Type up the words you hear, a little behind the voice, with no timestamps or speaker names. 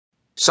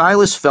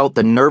Silas felt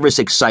the nervous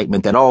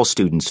excitement that all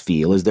students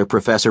feel as their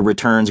professor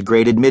returns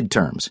graded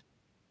midterms.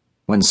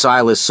 When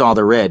Silas saw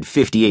the red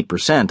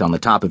 58% on the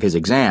top of his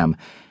exam,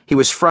 he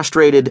was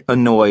frustrated,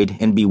 annoyed,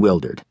 and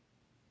bewildered.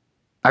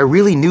 "I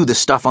really knew the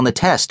stuff on the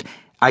test.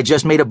 I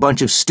just made a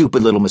bunch of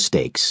stupid little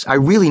mistakes. I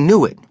really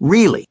knew it,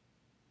 really."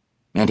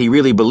 And he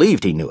really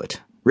believed he knew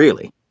it,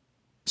 really.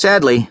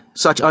 Sadly,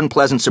 such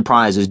unpleasant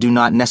surprises do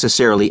not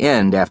necessarily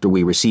end after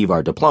we receive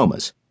our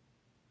diplomas.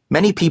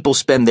 Many people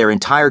spend their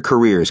entire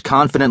careers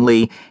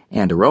confidently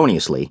and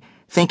erroneously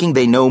thinking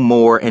they know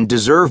more and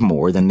deserve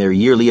more than their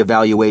yearly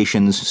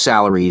evaluations,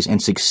 salaries,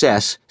 and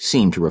success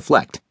seem to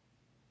reflect.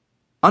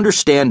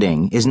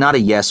 Understanding is not a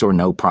yes or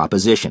no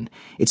proposition.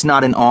 It's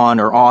not an on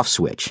or off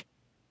switch.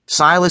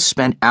 Silas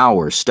spent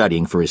hours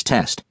studying for his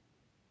test,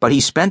 but he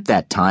spent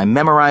that time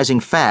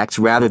memorizing facts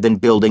rather than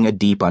building a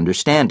deep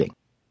understanding.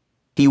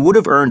 He would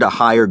have earned a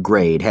higher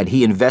grade had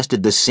he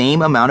invested the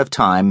same amount of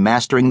time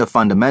mastering the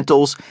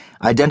fundamentals,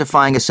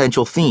 identifying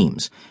essential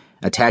themes,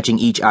 attaching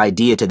each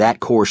idea to that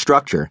core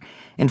structure,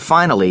 and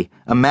finally,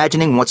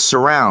 imagining what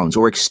surrounds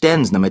or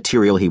extends the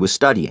material he was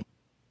studying.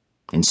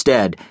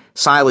 Instead,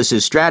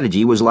 Silas's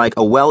strategy was like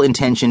a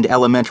well-intentioned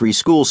elementary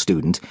school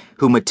student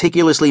who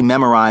meticulously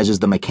memorizes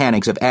the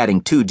mechanics of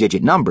adding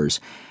two-digit numbers,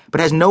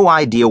 but has no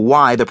idea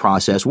why the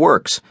process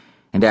works,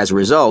 and as a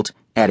result,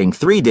 adding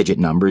three-digit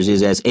numbers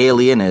is as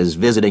alien as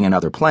visiting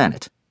another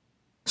planet.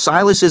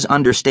 Silas's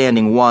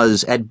understanding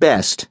was, at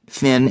best,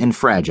 thin and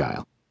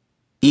fragile.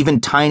 Even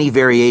tiny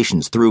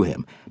variations threw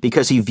him,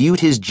 because he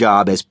viewed his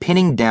job as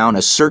pinning down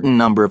a certain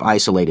number of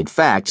isolated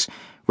facts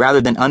rather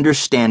than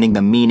understanding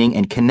the meaning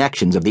and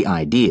connections of the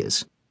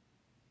ideas.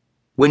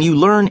 When you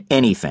learn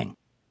anything,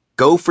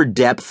 go for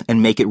depth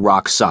and make it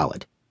rock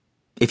solid.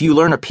 If you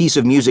learn a piece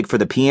of music for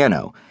the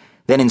piano,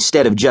 then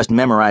instead of just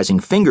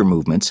memorizing finger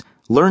movements,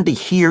 learn to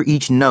hear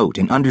each note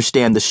and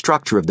understand the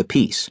structure of the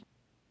piece.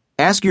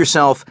 Ask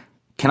yourself,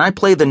 can I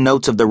play the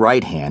notes of the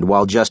right hand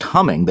while just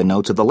humming the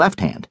notes of the left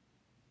hand?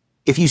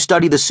 If you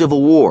study the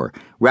Civil War,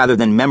 rather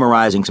than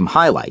memorizing some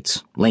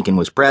highlights, Lincoln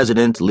was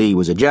president, Lee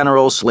was a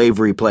general,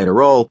 slavery played a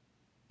role,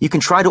 you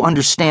can try to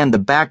understand the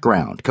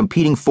background,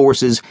 competing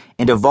forces,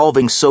 and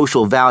evolving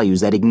social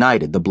values that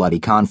ignited the bloody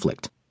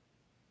conflict.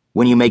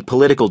 When you make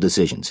political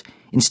decisions,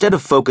 instead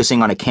of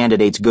focusing on a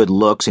candidate's good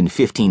looks and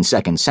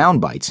 15-second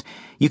sound bites,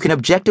 you can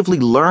objectively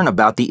learn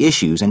about the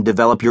issues and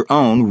develop your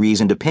own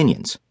reasoned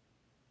opinions.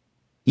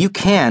 You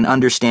can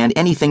understand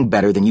anything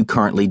better than you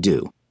currently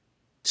do.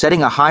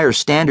 Setting a higher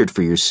standard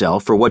for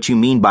yourself for what you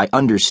mean by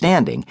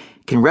understanding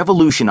can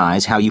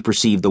revolutionize how you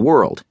perceive the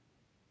world.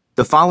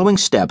 The following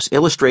steps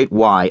illustrate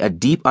why a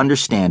deep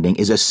understanding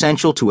is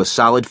essential to a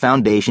solid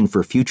foundation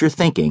for future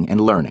thinking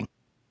and learning.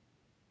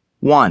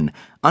 1.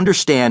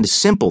 Understand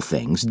simple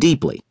things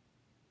deeply.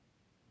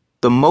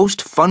 The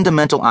most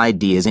fundamental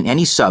ideas in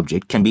any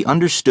subject can be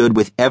understood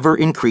with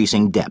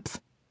ever-increasing depth.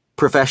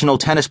 Professional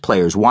tennis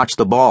players watch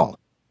the ball.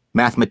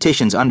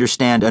 Mathematicians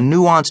understand a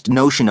nuanced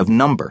notion of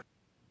number.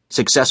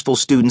 Successful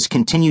students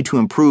continue to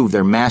improve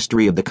their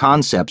mastery of the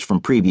concepts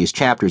from previous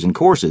chapters and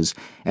courses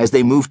as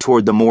they move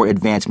toward the more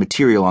advanced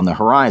material on the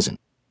horizon.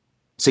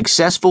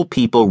 Successful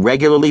people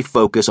regularly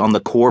focus on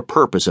the core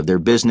purpose of their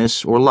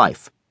business or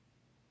life.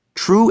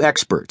 True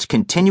experts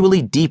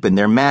continually deepen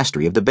their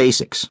mastery of the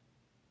basics.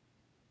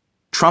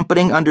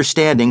 Trumpeting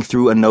understanding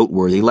through a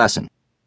noteworthy lesson.